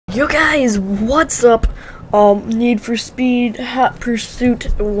Yo guys, what's up? Need for Speed Hot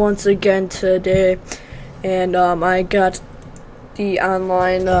Pursuit once again today, and I got the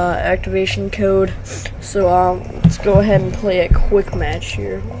online activation code, so let's go ahead and play a quick match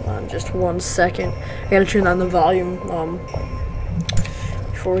here. Just 1 second. I gotta turn on the volume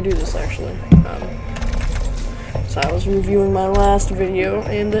before we do this actually. So I was reviewing my last video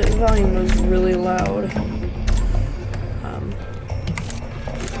and the volume was really loud.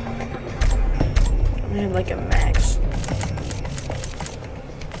 I have like a max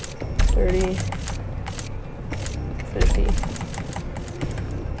 30, 50,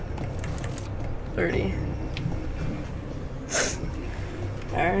 30.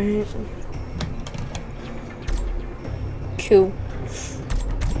 Alright. Cool.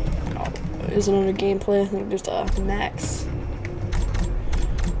 Oh, isn't under gameplay? I think there's a max.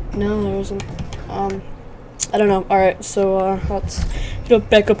 No, there isn't. I don't know. Alright, so let's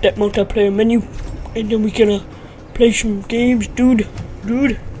back up that multiplayer menu. And then we gonna play some games, dude.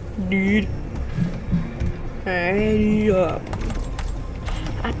 Alrighty,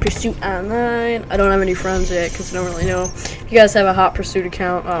 Hot Pursuit Online. I don't have any friends yet, because I don't really know. If you guys have a Hot Pursuit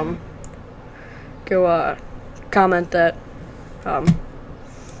account, go, comment that,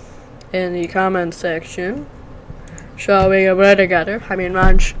 in the comment section. So we go right together. I mean,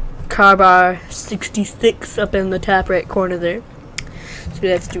 mine's Carbar 66 up in the top right corner there. So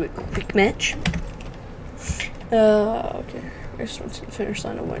let's do a quick match. Okay. First one's gonna finish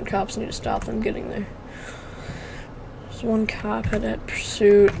line of one. Cops need to stop them getting there. There's one cop at that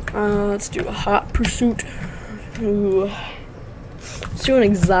pursuit. Let's do a hot pursuit. Ooh. Let's do an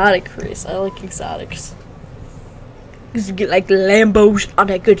exotic race. I like exotics. Because you get like Lambos, all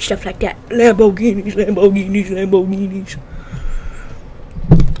that good stuff like that. Lamborghinis.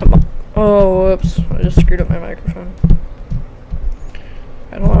 Oh, whoops. I just screwed up my microphone.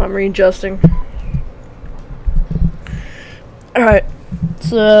 I don't know, I'm readjusting. Alright,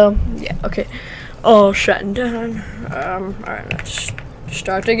 so, yeah, okay. Oh, shutting down. Alright, let's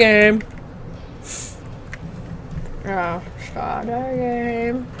start the game. Start the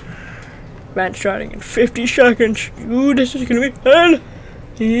game. Match starting in 50 seconds. Ooh, this is gonna be fun.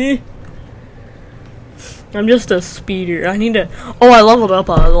 I'm just a speeder. I need to. Oh, I leveled up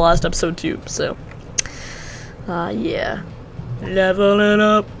on the last episode too, so. Yeah. Leveling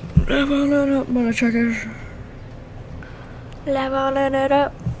up, motherfuckers. Leveling it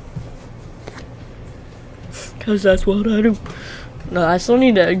up. Cause that's what I do. No, I still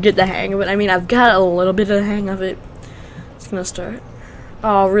need to get the hang of it. I mean, I've got a little bit of the hang of it. It's gonna start.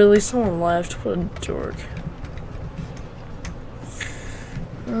 Oh, really? Someone left. What a dork.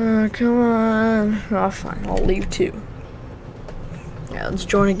 Come on. Oh, fine. I'll leave too. Yeah, let's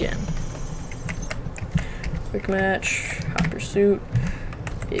join again. Quick match. Hot Pursuit.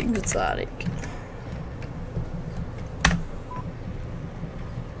 Exotic.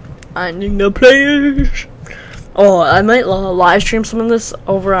 Finding the players. Oh, I might live stream some of this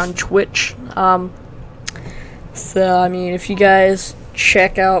over on Twitch. So I mean, if you guys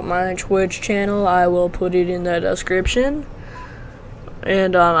check out my Twitch channel, I will put it in the description,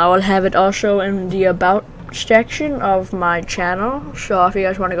 and I will have it also in the about section of my channel. So if you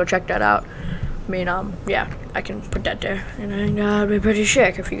guys want to go check that out, I mean, yeah, I can put that there, and I think that'd be pretty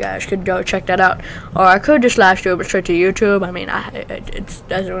sick if you guys could go check that out. Or I could just live stream it straight to YouTube. I mean, it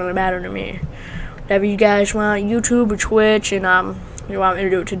doesn't really matter to me. Whatever you guys want, YouTube or Twitch, and you want me to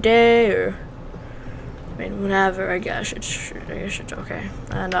do it today, or I mean, whenever. I guess it's okay.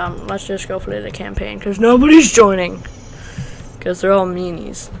 And let's just go play the campaign, because nobody's joining, because they're all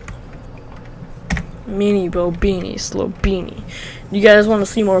meanies. Meanie Bo Beanie, Slow Beanie. You guys want to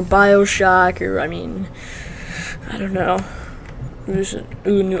see more BioShock, or I mean, I don't know. There's a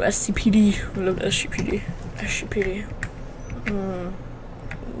new SCPD. I love SCPD. SCPD.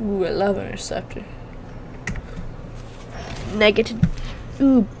 Ooh, I love Interceptor. Negative.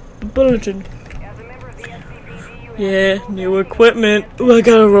 Ooh, bulletin. Yeah, new equipment. Ooh, I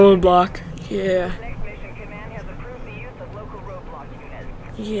got a roadblock. Yeah.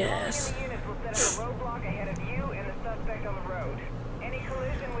 Yes. Roadblock ahead of you and the suspect on the road. Any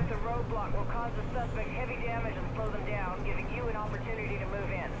collision with the roadblock will cause the suspect heavy damage and slow them down, giving you an opportunity to move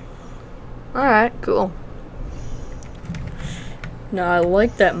in. Alright, cool. Now I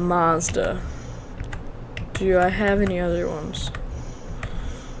like that Mazda. Do I have any other ones?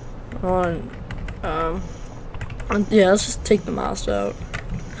 Yeah, let's just take the Mazda out.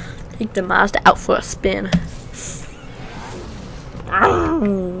 Take the Mazda out for a spin.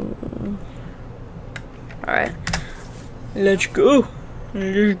 Alright. Let's go.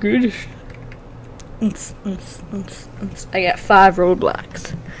 Let's go. I got 5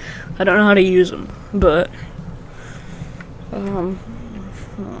 roadblocks. I don't know how to use them, but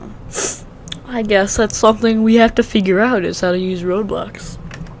I guess that's something we have to figure out, is how to use roadblocks.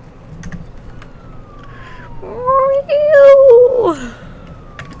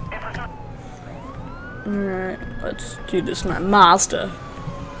 Alright, let's do this. My Mazda.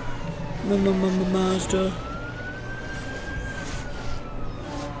 Mazda.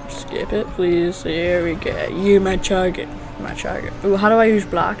 Skip it, please. There we go. You, my target. My target. Ooh, how do I use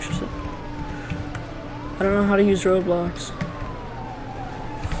blocks? I don't know how to use roadblocks.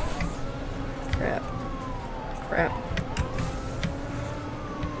 Crap. Crap.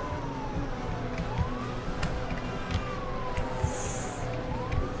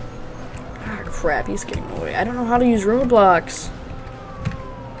 Ah, crap. He's getting away. I don't know how to use roadblocks.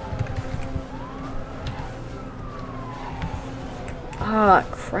 Ah,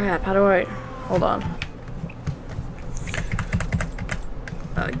 crap. How do I... Hold on.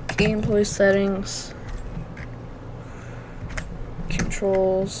 Gameplay settings.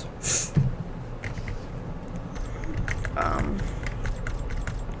 Controls.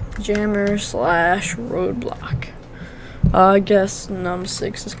 Jammer / roadblock. I guess num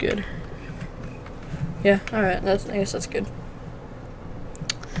 6 is good. Yeah, alright, I guess that's good.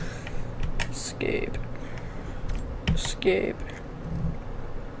 Escape. Escape.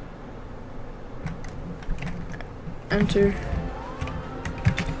 Enter.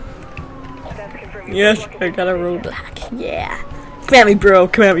 Yes, I got a roadblock. Yeah. Come at me, bro.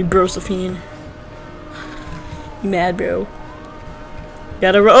 Come at me, bro, Sophine. You mad, bro?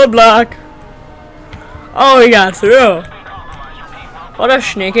 Got a roadblock. Oh, he got through. What a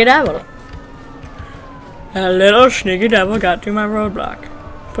sneaky devil. A little sneaky devil got through my roadblock.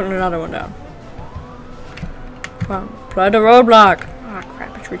 Putting another one down. Come on, apply the roadblock. Ah, oh,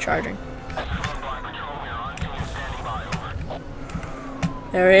 crap, it's recharging.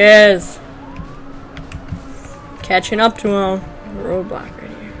 There he is. Catching up to him. Roadblock right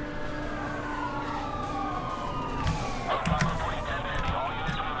here.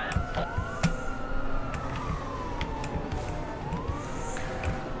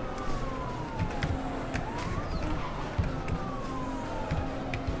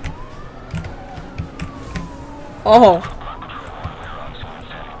 Oh.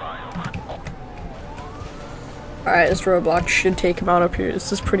 Alright, this roadblock should take him out up here.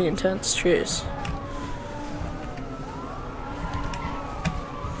 This is pretty intense chase.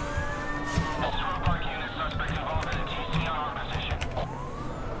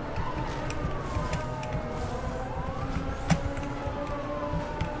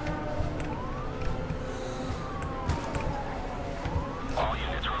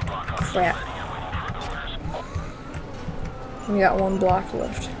 Crap. We got one block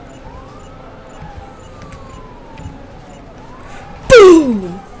left.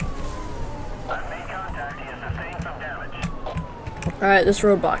 Boom! Alright, this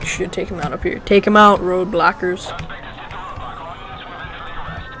roadblock should take him out up here. Take him out, roadblockers.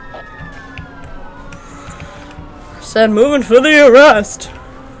 Said moving for the arrest.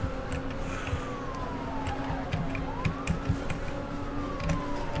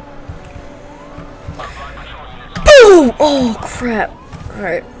 Oh crap.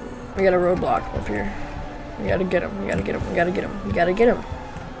 Alright. We got a roadblock up here. We gotta get him. We gotta get him. We gotta get him. We gotta get him.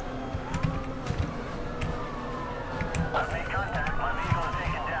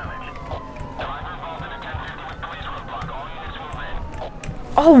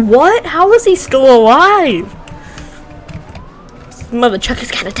 Oh what? How is he still alive? This mother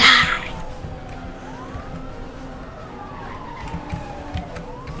chucker's gotta die.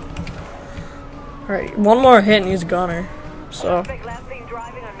 Alright, one more hit and he's goner. So.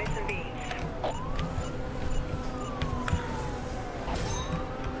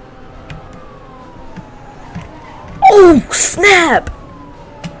 Oh, snap!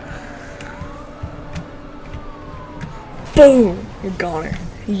 Boom! You're goner.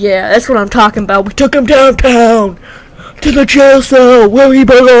 Yeah, that's what I'm talking about. We took him downtown to the jail cell where he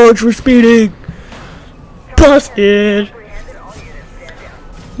belongs for speeding. Busted.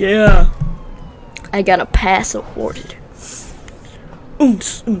 Yeah. I got a pass awarded.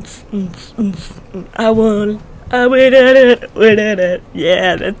 I won. We did it. We did it.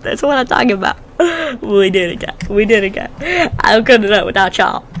 Yeah, that's what I'm talking about. We did it, guys. We did it, guys. I couldn't do it without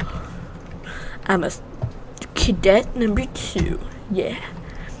y'all. I'm a cadet number 2. Yeah.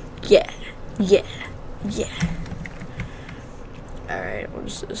 Yeah. Yeah. Yeah. Alright, what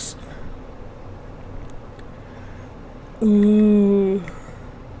is this? Ooh.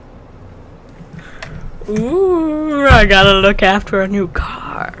 Ooh, I gotta look after a new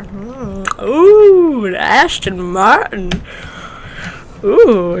car. Ooh, an Aston Martin.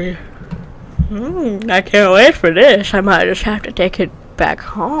 Ooh. I can't wait for this. I might just have to take it back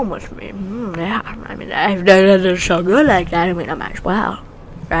home with me. Yeah, I mean, I've done it so good like that. I mean, I might as well.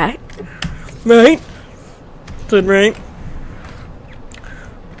 Right? Right? Good, right?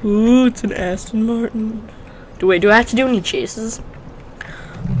 Ooh, it's an Aston Martin. Do I have to do any chases?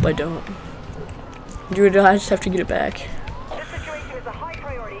 I don't. Do I just have to get it back? This situation is a high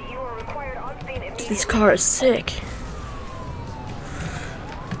priority. You are required on scene immediately. This car is sick.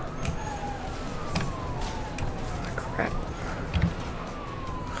 Crap.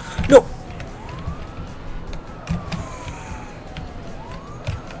 No!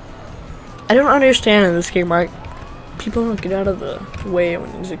 I don't understand in this game, right? People don't get out of the way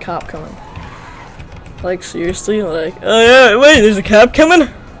when there's a cop coming. Like, seriously? Like, oh yeah, wait, there's a cop coming?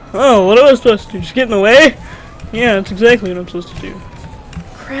 Oh, what am I supposed to do? Just get in the way? Yeah, that's exactly what I'm supposed to do.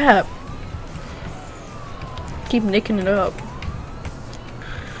 Crap. Keep nicking it up.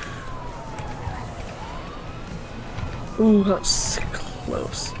 Ooh, that's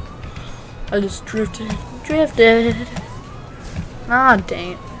close. I just drifted. Ah,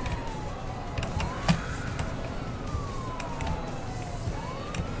 dang it.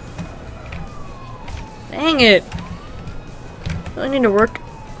 Dang it! I need to work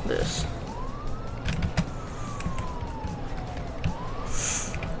this.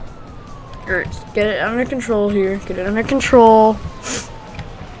 Alright, get it under control here. Get it under control.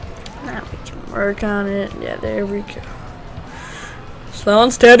 Now we can work on it. Yeah, there we go. Slow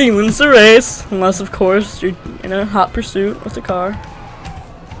and steady wins the race. Unless, of course, you're in a hot pursuit with the car.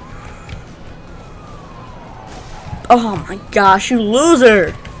 Oh my gosh, you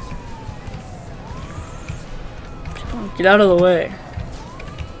loser! Get out of the way.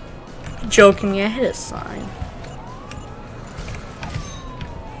 Joking me, I hit a sign.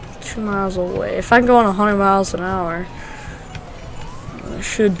 2 miles away. If I'm going 100 miles an hour, I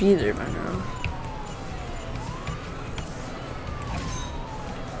should be there by now.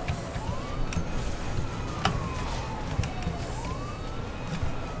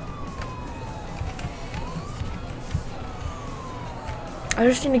 I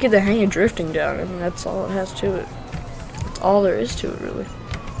just need to get the hang of drifting down. I mean, that's all it has to it. That's all there is to it, really.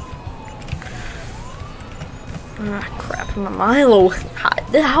 Ah, crap, I'm a mile away.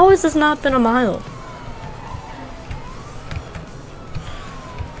 How has this not been a mile?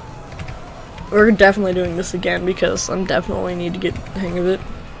 We're definitely doing this again because I'm definitely need to get the hang of it.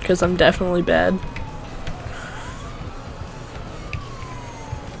 Because I'm definitely bad.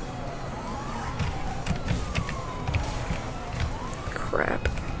 Crap.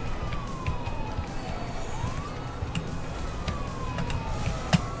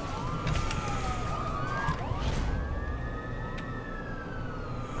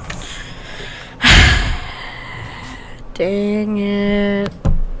 Dang it.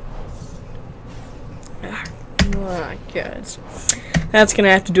 Oh, guys. That's gonna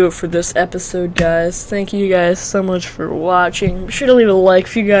have to do it for this episode, guys. Thank you guys so much for watching. Be sure to leave a like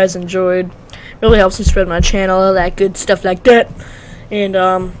if you guys enjoyed. Really helps me spread my channel, all that good stuff like that. And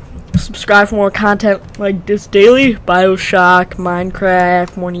subscribe for more content like this daily. BioShock,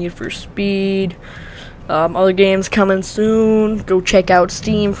 Minecraft, more Need for Speed. Other games coming soon. Go check out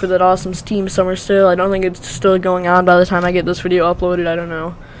Steam for that awesome Steam summer sale. I don't think it's still going on by the time I get this video uploaded. I don't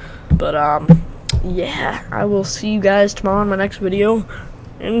know. But, yeah. I will see you guys tomorrow in my next video.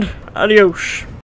 And adios.